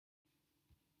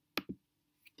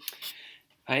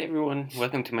Hi everyone,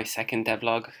 welcome to my second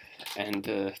devlog, and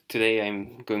today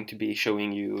I'm going to be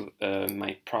showing you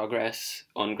my progress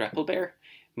on Grapple Bear,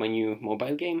 my new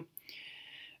mobile game,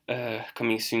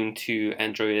 coming soon to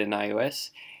Android and iOS,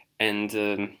 and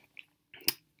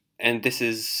and this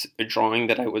is a drawing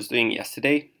that I was doing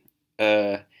yesterday.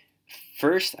 Uh,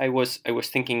 First, I was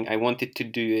thinking I wanted to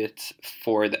do it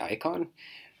for the icon,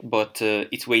 but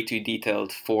it's way too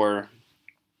detailed for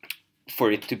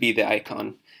it to be the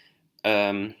icon.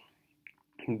 Um,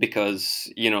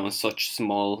 because such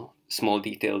small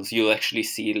details you'll actually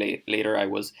see later. I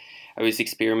was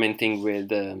experimenting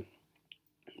with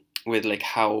like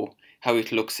how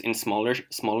it looks in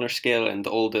smaller scale and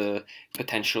all the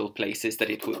potential places that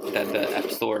the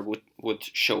app store would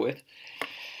show it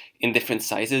in different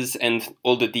sizes, and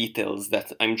all the details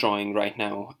that I'm drawing right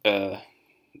now, I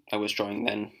was drawing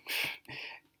then,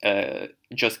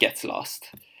 just gets lost,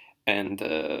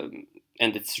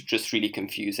 and it's just really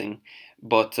confusing.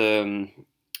 But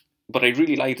but I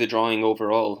really like the drawing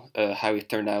overall, how it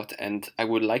turned out, and I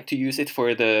would like to use it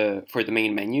for the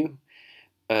main menu.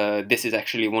 This is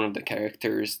actually one of the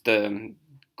characters, the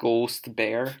Ghost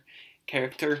Bear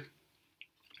character,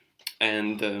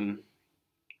 and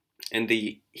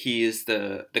he is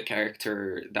the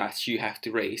character that you have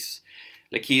to race.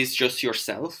 Like, he is just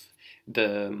yourself,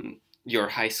 your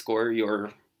high score,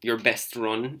 your best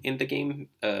run in the game,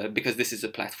 because this is a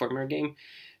platformer game,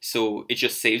 so it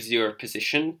just saves your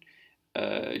position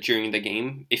during the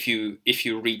game if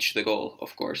you reach the goal,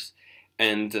 of course,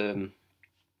 and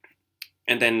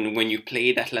and then when you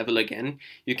play that level again,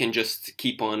 you can just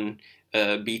keep on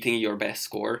beating your best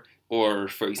score. Or,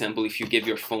 for example, if you give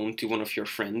your phone to one of your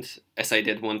friends, as I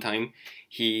did one time,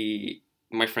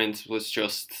 my friend was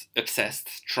just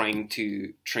obsessed trying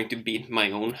to beat my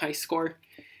own high score,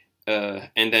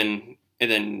 and then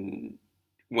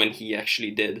when he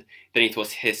actually did, then it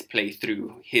was his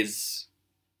playthrough, his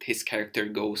character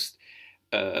Ghost,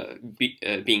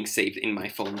 being saved in my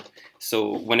phone.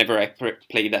 So whenever I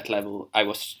play that level, I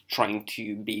was trying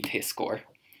to beat his score.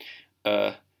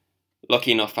 Uh,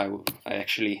 Lucky enough, I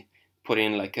actually put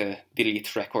in like a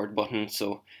delete record button,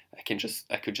 so I could just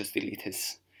delete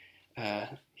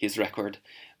his record.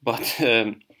 But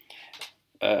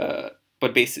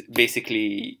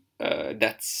basically,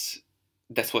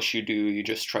 that's what you do. You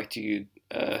just try to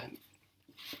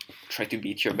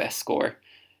beat your best score.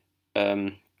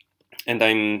 Um, and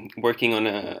I'm working on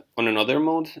another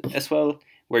mode as well,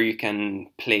 where you can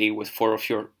play with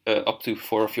up to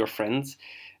four of your friends,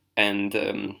 and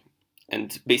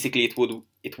basically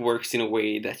it works in a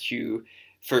way that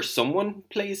someone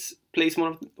plays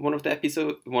one of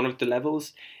the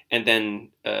levels, and then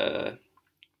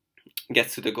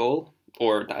gets to the goal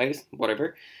or dies,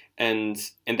 whatever,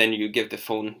 and then you give the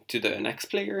phone to the next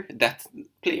player. That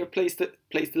player plays the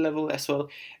level as well,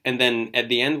 and then at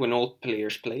the end, when all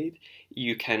players played,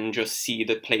 you can just see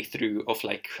the playthrough of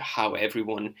like how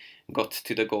everyone got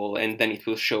to the goal, and then it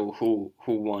will show who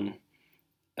won.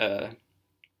 Uh,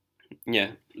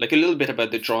 yeah, like a little bit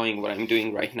about the drawing, what I'm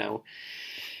doing right now.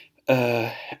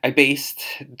 I based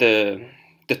the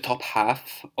top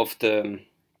half of the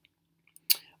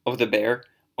bear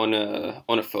on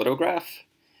a photograph,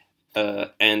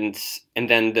 and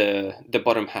then the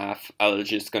bottom half I'll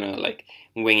just gonna like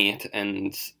wing it,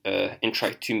 and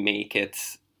try to make it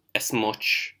as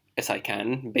much as I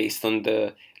can based on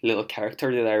the little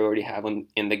character that I already have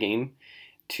in the game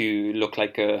to look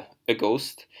like a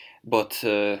ghost. But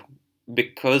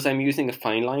because I'm using a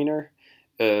fine liner,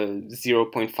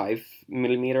 0.5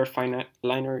 millimeter fine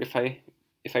liner, if I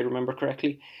remember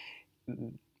correctly,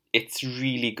 it's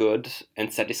really good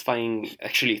and satisfying.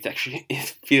 Actually,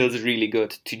 it feels really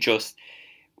good to just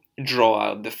draw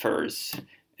out the furs,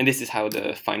 and this is how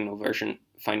the final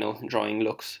drawing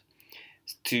looks.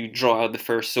 To draw out the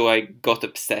furs, so I got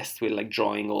obsessed with like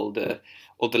drawing all the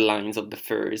lines of the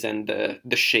furs and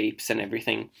the shapes and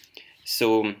everything.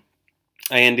 So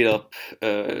I ended up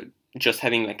just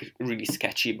having like a really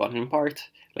sketchy bottom part,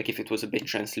 like if it was a bit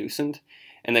translucent.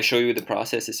 And I show you the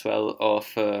process as well of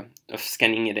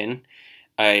scanning it in.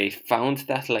 I found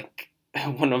that like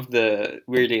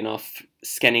weirdly enough,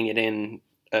 scanning it in,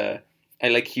 I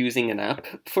like using an app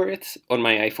for it on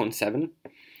my iPhone 7,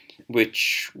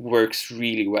 which works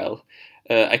really well.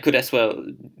 I could as well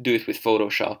do it with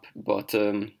Photoshop, but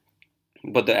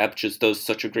the app just does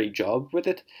such a great job with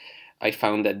it. I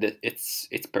found that it's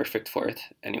perfect for it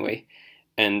anyway,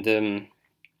 and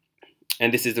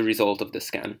this is the result of the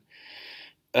scan.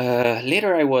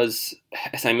 Later,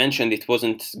 as I mentioned, it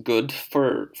wasn't good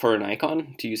for an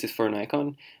icon, to use it for an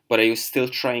icon, but I was still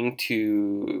trying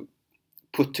to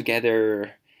put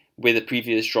together with a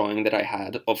previous drawing that I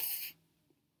had of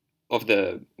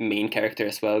the main character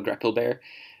as well, Grapple Bear.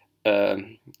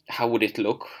 How would it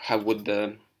look? How would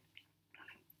the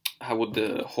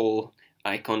whole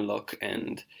icon look?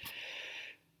 And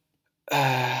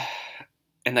uh,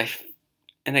 and I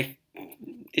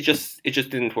it just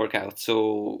didn't work out.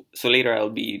 So later I'll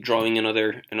be drawing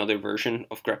another version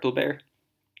of Grapple Bear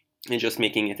and just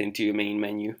making it into a main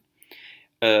menu.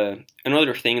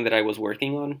 Another thing that I was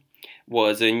working on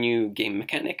was a new game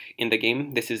mechanic in the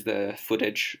game. This is the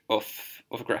footage of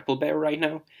Grapple Bear right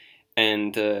now,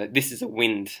 and this is a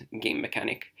wind game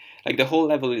mechanic. Like the whole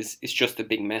level is just a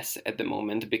big mess at the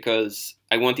moment because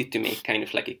I wanted to make kind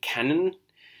of like a cannon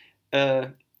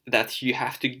that you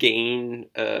have to gain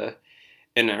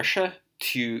inertia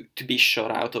to be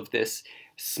shot out of this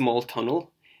small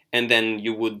tunnel, and then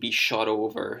you would be shot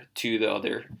over to the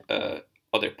other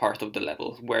part of the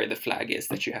level where the flag is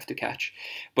that you have to catch.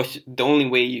 But the only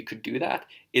way you could do that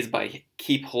is by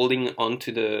keep holding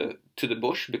onto the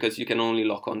bush, because you can only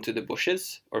lock onto the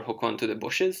bushes or hook onto the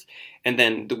bushes, and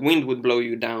then the wind would blow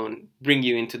you down, bring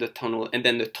you into the tunnel, and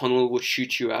then the tunnel would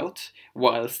shoot you out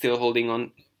while still holding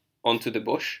onto the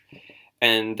bush.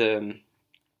 And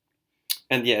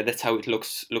yeah, that's how it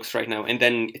looks right now. And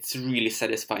then it's really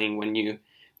satisfying when you're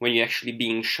actually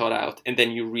being shot out and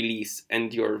then you release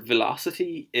and your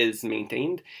velocity is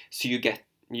maintained, so you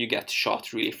get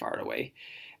shot really far away.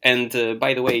 And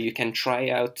by the way, you can try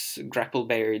out Grapple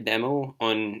Bear demo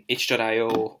on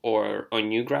itch.io or on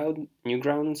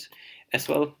Newgrounds as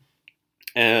well.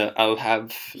 I'll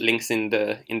have links in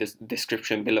the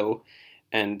description below,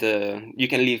 and you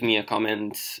can leave me a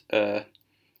comment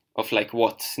of like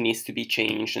what needs to be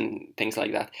changed and things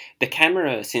like that. The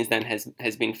camera since then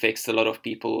has been fixed. A lot of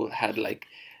people had like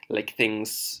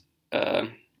things that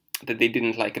they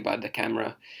didn't like about the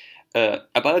camera.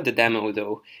 About the demo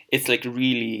though, it's like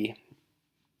really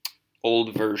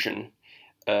old version.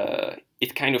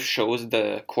 It kind of shows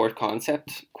the core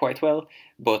concept quite well,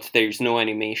 but there's no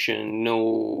animation,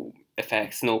 no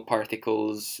effects, no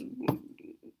particles,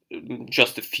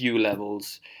 just a few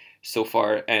levels so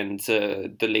far. And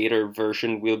the later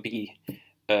version will be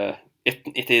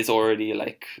it is already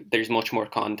like there's much more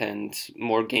content,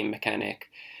 more game mechanic,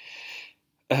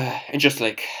 and just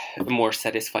like a more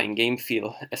satisfying game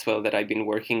feel as well that I've been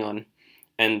working on.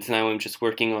 And now I'm just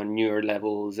working on newer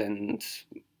levels and,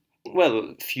 well,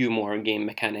 a few more game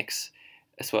mechanics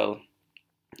as well.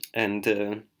 And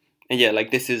yeah,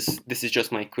 like this is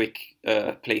just my quick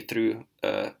playthrough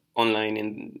online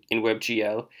in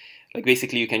WebGL. Like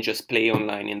basically you can just play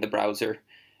online in the browser,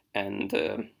 and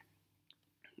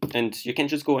you can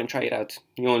just go and try it out.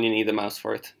 You only need a mouse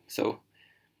for it, so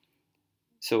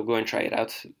go and try it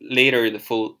out. Later the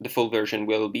full version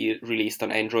will be released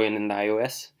on Android and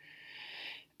iOS,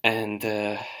 and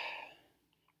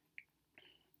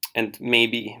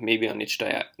maybe on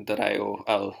itch.io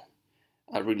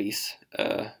I'll release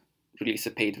a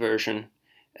paid version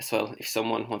as well if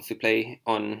someone wants to play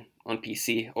on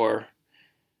PC or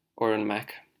on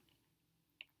Mac.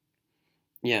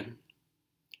 Yeah.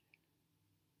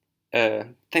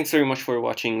 Thanks very much for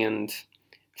watching, and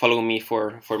follow me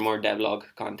for more devlog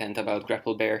content about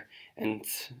Grapple Bear and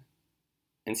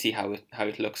see how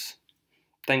it looks.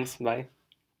 Thanks, bye.